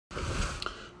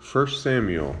1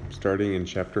 Samuel, starting in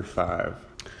chapter 5.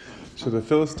 So the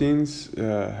Philistines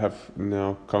have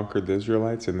now conquered the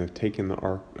Israelites, and they've taken the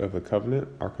Ark of the Covenant,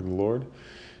 Ark of the Lord,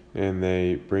 and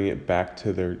they bring it back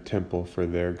to their temple for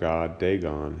their god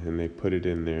Dagon, and they put it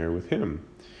in there with him.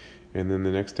 And then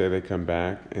the next day they come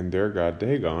back, and their god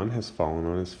Dagon has fallen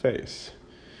on his face.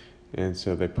 And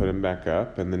so they put him back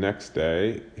up, and the next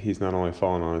day he's not only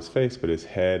fallen on his face, but his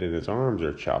head and his arms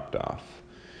are chopped off.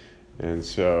 And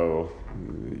so,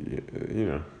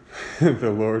 the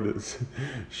Lord is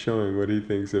showing what he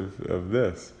thinks of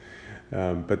this.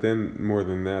 But then, more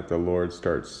than that, the Lord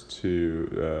starts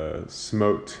to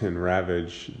smote and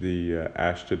ravage the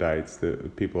Ashdodites, the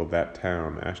people of that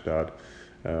town, Ashdod,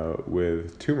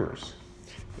 with tumors.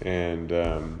 And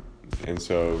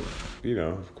so,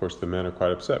 of course, the men are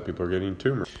quite upset. People are getting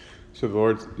tumors. So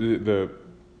the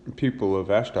people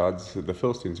of Ashdod, the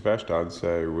Philistines of Ashdod,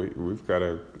 say, we've got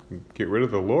to get rid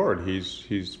of the Lord.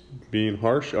 He's being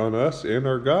harsh on us and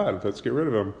our God. Let's get rid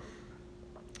of him.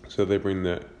 So they bring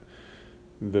the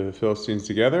Philistines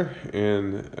together,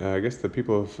 and I guess the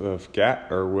people of Gat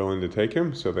are willing to take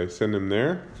him, so they send him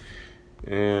there,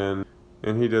 and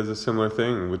he does a similar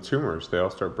thing with tumors. They all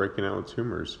start breaking out with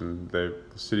tumors, and the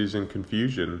city's in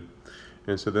confusion,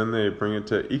 and so then they bring it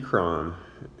to Ekron,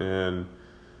 and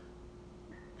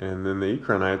then the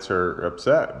Ekronites are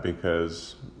upset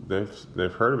because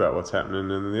they've heard about what's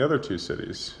happening in the other two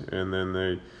cities, and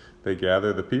then they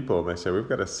gather the people, and they say, we've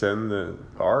got to send the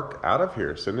ark out of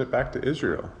here, send it back to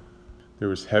Israel. There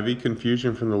was heavy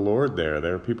confusion from the Lord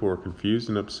there. People were confused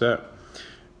and upset,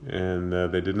 and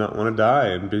they did not want to die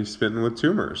and be smitten with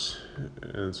tumors.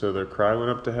 And so their cry went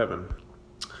up to heaven.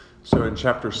 So in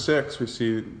chapter 6, we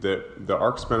see that the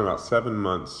ark spent about 7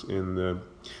 months in the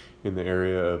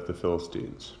area of the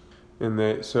Philistines.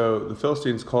 And so the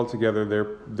Philistines called together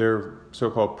their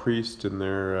so-called priests and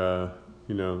their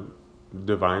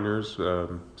diviners,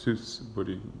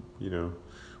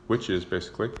 witches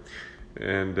basically,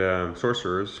 and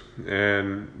sorcerers,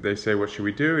 and they say, what should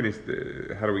we do?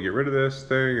 And how do we get rid of this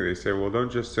thing? And they say, well,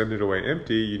 don't just send it away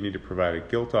empty. You need to provide a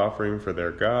guilt offering for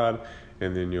their God,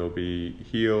 and then you'll be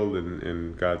healed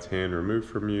and God's hand removed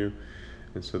from you.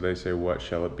 And so they say, what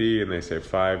shall it be? And they say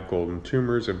 5 golden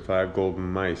tumors and 5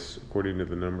 golden mice, according to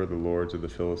the number of the lords of the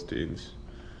Philistines.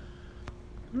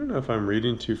 I don't know if I'm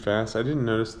reading too fast. I didn't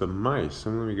notice the mice.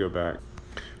 So let me go back.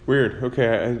 Weird. Okay,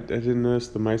 I didn't notice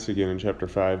the mice again in chapter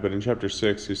 5. But in chapter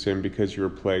 6, he's saying, because you were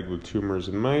plagued with tumors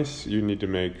and mice, you need to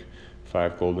make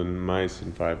 5 golden mice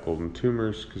and 5 golden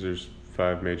tumors, because there's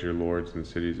 5 major lords and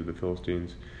cities of the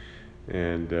Philistines.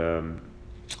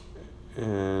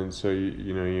 And so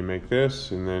you make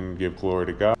this, and then give glory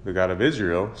to God, the God of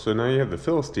Israel. So now you have the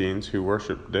Philistines who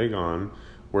worship Dagon,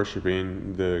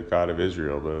 worshiping the God of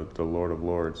Israel, the Lord of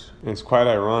Lords. And it's quite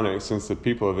ironic, since the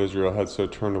people of Israel had so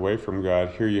turned away from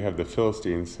God. Here you have the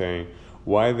Philistines saying,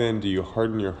 why then do you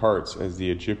harden your hearts as the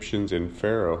Egyptians and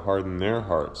Pharaoh hardened their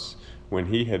hearts? When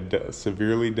he had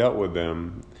severely dealt with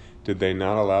them, did they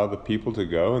not allow the people to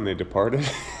go, and they departed?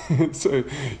 So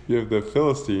you have the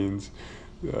Philistines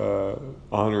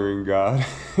honoring God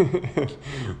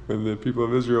when the people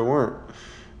of Israel weren't.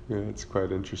 Yeah, it's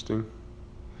quite interesting.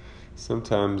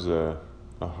 Sometimes a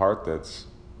heart that's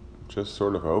just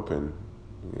sort of open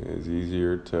is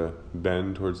easier to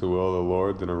bend towards the will of the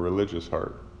Lord than a religious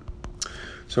heart.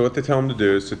 So what they tell them to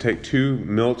do is to take 2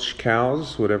 milch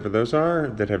cows, whatever those are,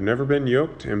 that have never been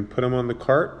yoked, and put them on the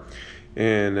cart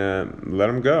and let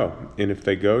them go. And if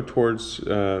they go towards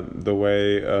the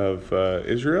way of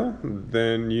Israel,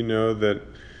 then you know that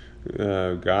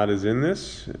God is in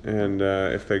this. And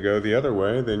if they go the other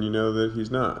way, then you know that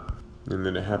he's not. And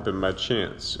then it happened by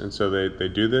chance. And so they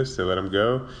do this, they let them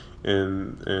go,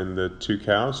 and the 2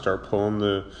 cows start pulling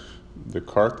the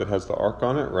cart that has the ark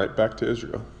on it right back to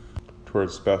Israel,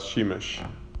 towards Beth Shemesh.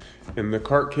 And the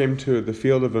cart came to the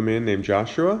field of a man named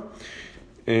Joshua,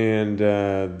 and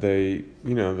the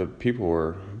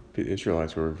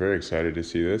Israelites were very excited to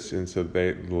see this, and so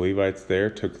the Levites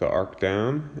there took the ark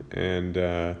down, and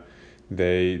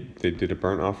they did a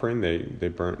burnt offering.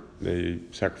 They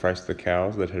sacrificed the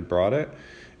cows that had brought it,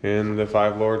 and the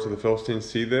 5 lords of the Philistines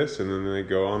see this, and then they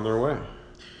go on their way.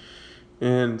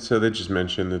 And so they just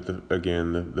mentioned that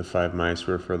the 5 mice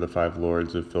were for the 5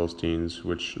 lords of Philistines,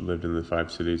 which lived in the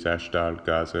 5 cities, Ashdod,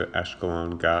 Gaza,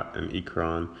 Ashkelon, Gat, and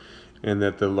Ekron, and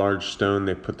that the large stone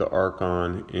they put the ark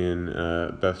on in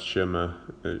Beth Shemite.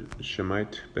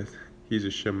 He's a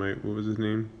Shemite. What was his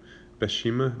name?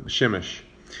 Shemesh.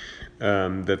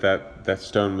 That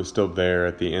stone was still there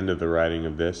at the end of the writing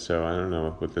of this. So I don't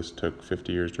know what this took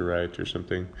 50 years to write or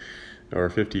something, or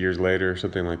 50 years later or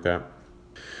something like that.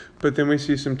 But then we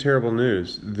see some terrible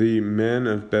news. The men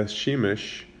of Beth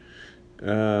Shemesh,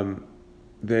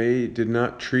 they did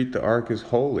not treat the ark as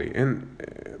holy. And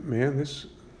man, if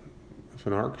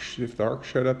the ark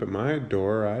showed up at my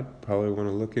door, I'd probably want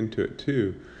to look into it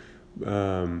too.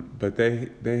 But they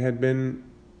had been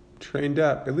trained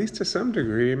up, at least to some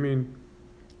degree. I mean,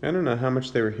 I don't know how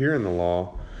much they were hearing the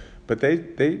law, but they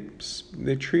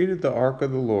treated the ark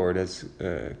of the Lord as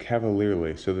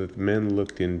cavalierly, so that the men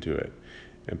looked into it.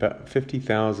 About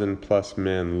 50,000 plus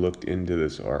men looked into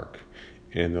this ark,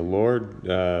 and the Lord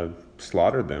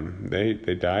slaughtered them. They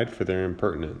died for their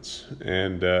impertinence,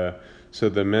 and so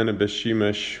the men of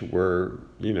Bethshemesh were,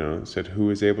 said, "Who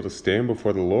is able to stand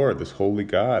before the Lord, this holy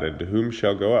God, and to whom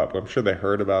shall go up?" I'm sure they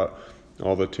heard about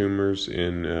all the tumors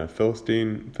in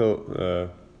Philistine.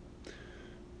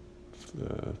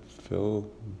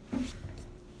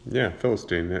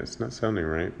 It's not sounding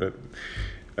right, but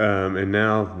and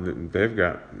now they've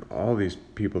got all these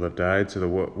people that died. So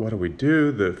what do we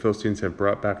do? The Philistines have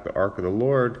brought back the ark of the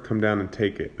Lord. Come down and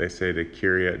take it. They say to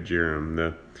Kiryat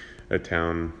Jearim, a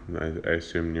town I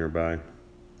assume nearby,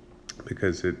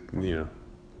 because they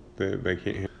can't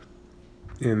handle.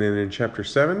 And then in chapter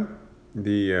 7,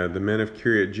 the men of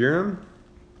Kiryat Jearim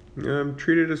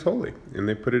treated it as holy, and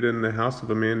they put it in the house of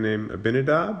a man named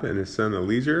Abinadab, and his son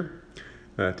Eliezer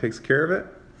takes care of it,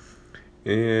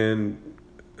 and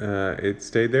it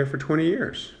stayed there for 20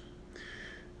 years.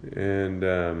 And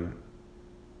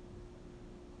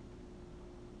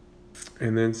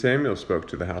then Samuel spoke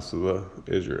to the house of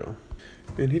Israel.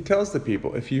 And he tells the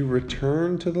people, "If you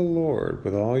return to the Lord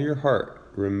with all your heart,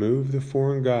 remove the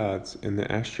foreign gods and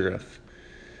the Ashtoreth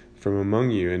from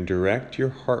among you, and direct your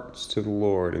hearts to the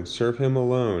Lord, and serve him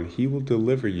alone, he will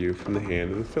deliver you from the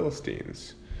hand of the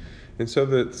Philistines." And so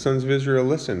the sons of Israel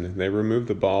listened. They removed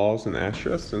the Baals and the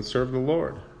Ashtoreths and served the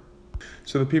Lord.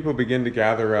 So the people begin to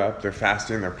gather up. They're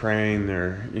fasting, they're praying,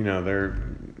 they're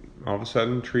all of a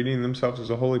sudden treating themselves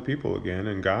as a holy people again,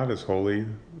 and God is holy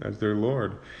as their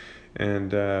Lord.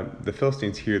 And the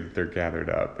Philistines hear that they're gathered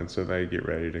up, and so they get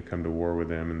ready to come to war with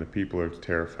them, and the people are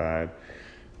terrified.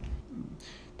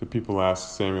 The people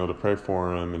ask Samuel to pray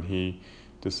for them, and he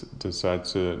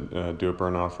decides to do a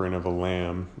burnt offering of a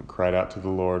lamb, and cried out to the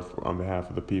Lord on behalf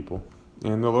of the people.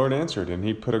 And the Lord answered, and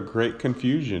he put a great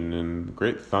confusion and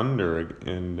great thunder,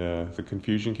 and the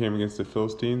confusion came against the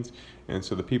Philistines, and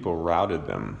so the people routed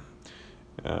them.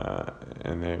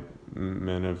 And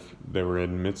they were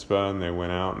in Mitzvah, and they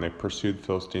went out and they pursued the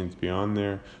Philistines beyond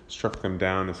there, struck them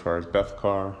down as far as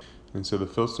Bethkar. And so the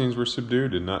Philistines were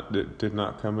subdued and did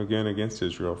not come again against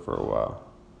Israel for a while.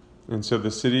 And so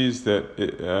the cities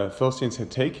that Philistines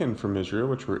had taken from Israel,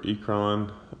 which were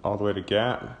Ekron all the way to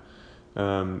Gath,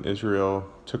 Israel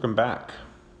took them back.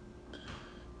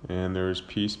 And there was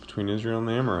peace between Israel and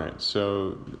the Amorites.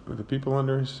 So the people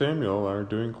under Samuel are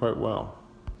doing quite well.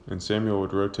 And Samuel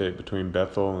would rotate between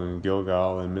Bethel and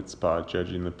Gilgal and Mitzpah,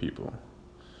 judging the people.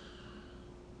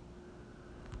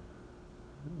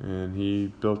 And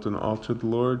he built an altar to the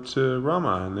Lord to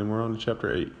Ramah, and then we're on to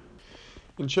chapter 8.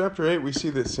 In chapter 8, we see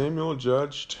that Samuel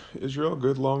judged Israel a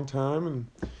good long time, and,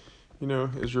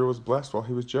 Israel was blessed while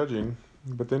he was judging.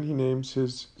 But then he names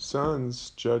his sons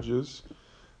judges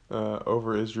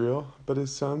over Israel, but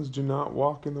his sons do not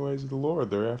walk in the ways of the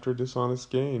Lord. They're after dishonest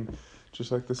gain,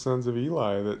 just like the sons of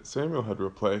Eli that Samuel had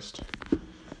replaced.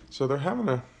 So they're having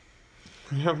a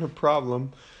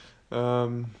problem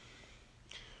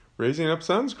raising up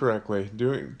sons correctly,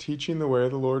 teaching the way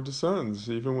of the Lord to sons,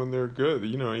 even when they're good.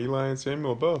 Eli and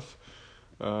Samuel both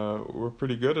were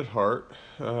pretty good at heart.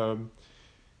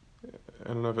 I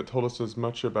don't know if it told us as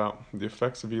much about the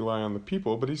effects of Eli on the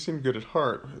people, but he seemed good at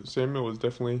heart. Samuel was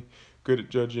definitely good at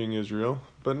judging Israel,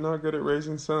 but not good at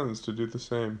raising sons to do the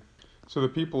same. So the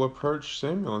people approached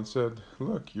Samuel and said,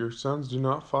 "Look, your sons do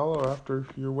not follow after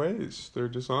your ways. They're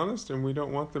dishonest, and we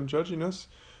don't want them judging us.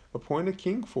 Appoint a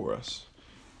king for us."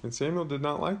 And Samuel did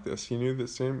not like this. He knew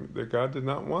that God did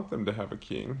not want them to have a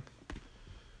king.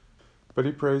 But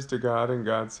he prays to God, and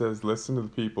God says, "Listen to the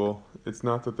people. It's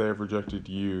not that they have rejected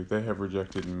you. They have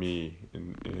rejected me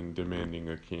in demanding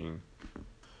a king."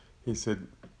 He said,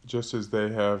 "Just as they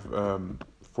have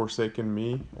forsaken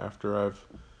me after I've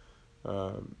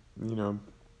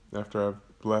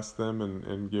blessed them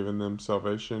and given them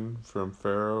salvation from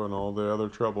Pharaoh and all the other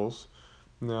troubles,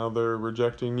 now they're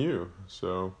rejecting you.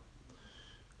 So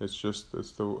it's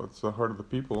the heart of the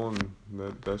people, and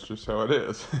that's just how it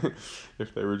is.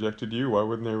 If they rejected you, why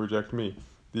wouldn't they reject me?"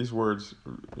 These words,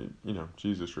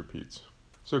 Jesus repeats.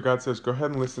 So God says, "Go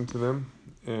ahead and listen to them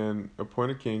and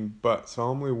appoint a king, but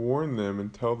solemnly warn them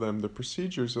and tell them the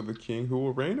procedures of the king who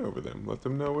will reign over them. Let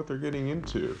them know what they're getting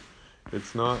into,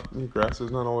 It's not, the grass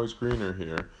is not always greener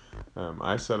here.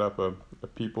 I set up a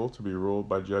people to be ruled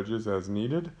by judges as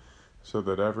needed, so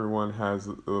that everyone has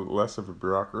less of a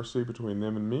bureaucracy between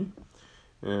them and me.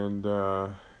 And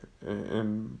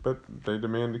but they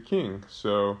demand a king,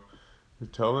 so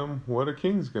tell them what a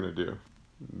king's going to do.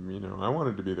 I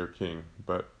wanted to be their king,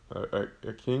 but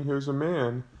a king who's a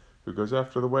man, who goes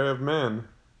after the way of men,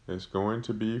 is going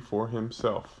to be for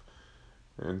himself.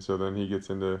 And so then he gets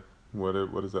into what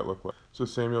does that look like? So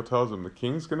Samuel tells him, the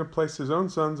king's going to place his own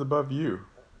sons above you.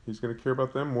 He's going to care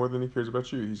about them more than he cares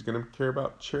about you. He's going to care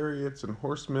about chariots and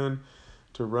horsemen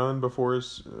to run before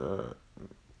his, the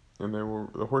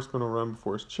horsemen will run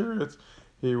before his chariots.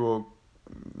 He will,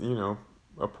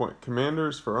 appoint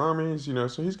commanders for armies.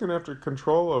 So he's going to have to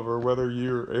control over whether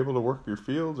you're able to work your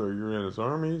fields or you're in his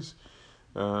armies.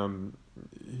 He's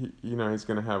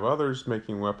going to have others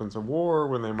making weapons of war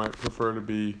when they might prefer to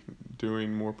be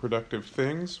doing more productive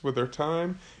things with their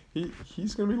time.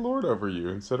 He's going to be Lord over you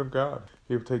instead of God.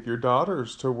 He'll take your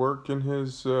daughters to work in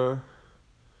his,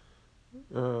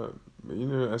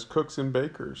 as cooks and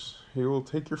bakers. He will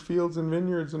take your fields and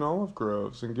vineyards and olive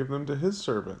groves and give them to his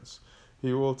servants.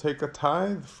 He will take a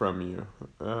tithe from you.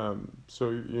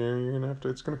 So you're going to have to.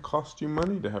 It's going to cost you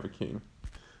money to have a king.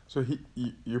 So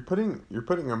you're putting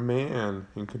a man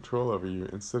in control over you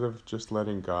instead of just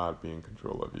letting God be in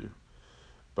control of you.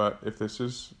 But if this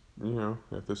is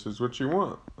what you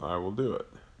want, I will do it.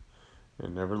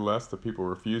 And nevertheless, the people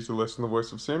refused to listen to the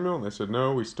voice of Samuel, and they said,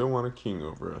 "No, we still want a king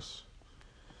over us."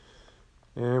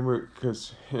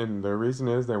 And the reason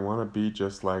is they want to be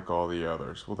just like all the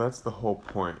others. Well, that's the whole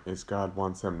point, is God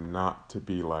wants them not to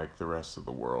be like the rest of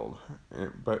the world.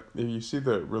 But if you see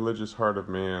the religious heart of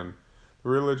man, the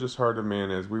religious heart of man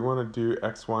is we want to do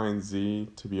X, Y, and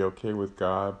Z to be okay with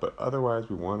God, but otherwise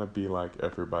we want to be like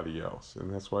everybody else.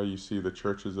 And that's why you see the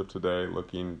churches of today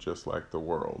looking just like the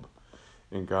world.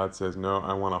 And God says, no,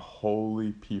 I want a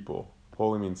holy people.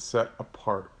 Holy means set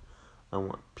apart. I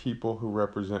want people who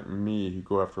represent me, who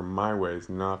go after my ways,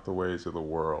 not the ways of the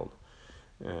world.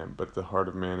 But the heart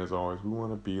of man is always, we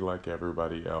want to be like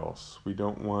everybody else. We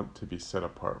don't want to be set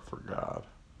apart for God.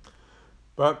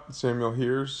 But Samuel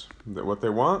hears that what they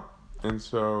want, and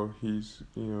so he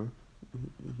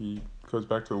goes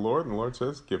back to the Lord, and the Lord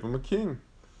says, give him a king.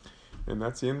 And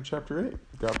that's the end of chapter 8.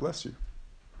 God bless you.